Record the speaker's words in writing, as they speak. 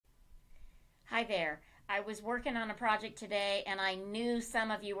Hi there. I was working on a project today and I knew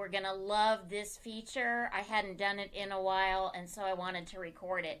some of you were going to love this feature. I hadn't done it in a while and so I wanted to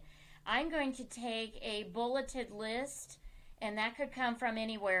record it. I'm going to take a bulleted list, and that could come from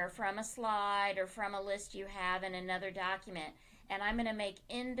anywhere, from a slide or from a list you have in another document. And I'm going to make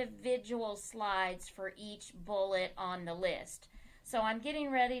individual slides for each bullet on the list. So I'm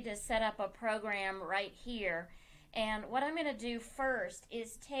getting ready to set up a program right here. And what I'm going to do first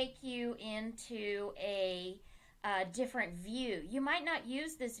is take you into a different view. You might not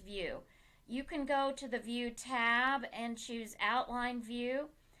use this view. You can go to the View tab and choose Outline View.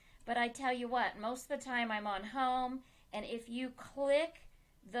 But I tell you what, most of the time I'm on Home, and if you click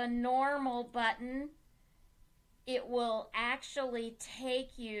the normal button, it will actually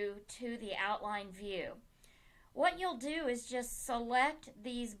take you to the Outline View. What you'll do is just select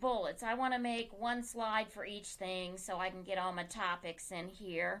these bullets. I want to make one slide for each thing so I can get all my topics in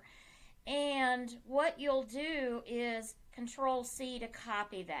here. And what you'll do is Control C to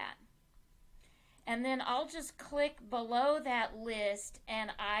copy that. And then I'll just click below that list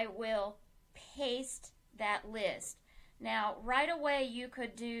and I will paste that list. Now, right away you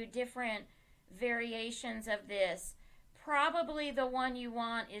could do different variations of this. Probably the one you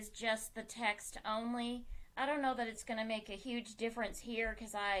want is just the text only. I don't know that it's going to make a huge difference here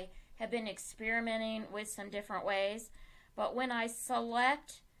because I have been experimenting with some different ways. But when I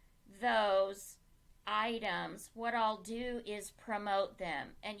select those items, what I'll do is promote them.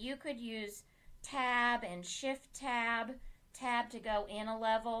 And you could use Tab and Shift Tab. Tab to go in a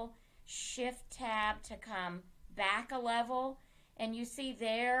level, Shift Tab to come back a level. And you see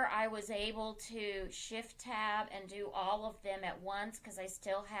there I was able to Shift Tab and do all of them at once because I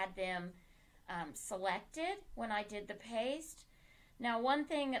still had them selected when I did the paste. Now, one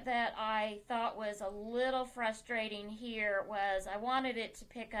thing that I thought was a little frustrating here was I wanted it to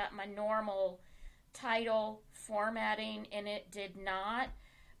pick up my normal title formatting and it did not.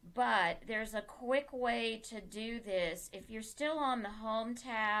 But there's a quick way to do this. If you're still on the Home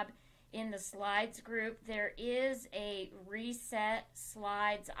tab in the Slides group, there is a Reset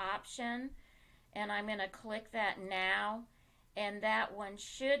Slides option, and I'm going to click that now. And that one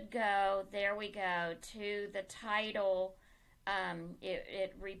should go, there we go, to the title.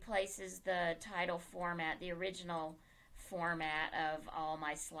 It replaces the title format, the original format of all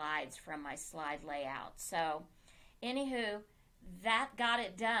my slides from my slide layout. So, anywho, that got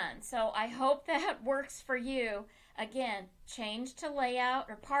it done. So I hope that works for you. Again, change to layout,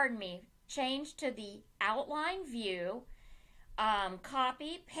 or pardon me, change to the outline view,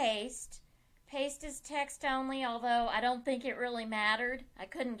 copy, paste. Paste is text only, although I don't think it really mattered. I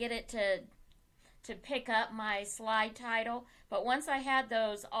couldn't get it to pick up my slide title. But once I had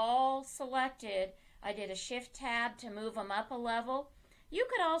those all selected, I did a Shift Tab to move them up a level. You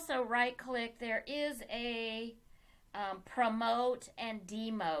could also right click. There is a promote and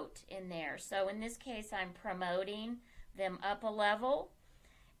demote in there. So in this case, I'm promoting them up a level.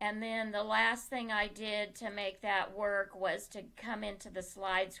 And then the last thing I did to make that work was to come into the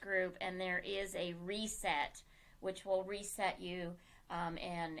Slides group, and there is a reset, which will reset you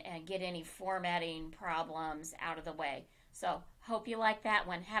and get any formatting problems out of the way. So hope you like that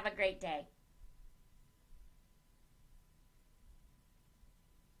one. Have a great day.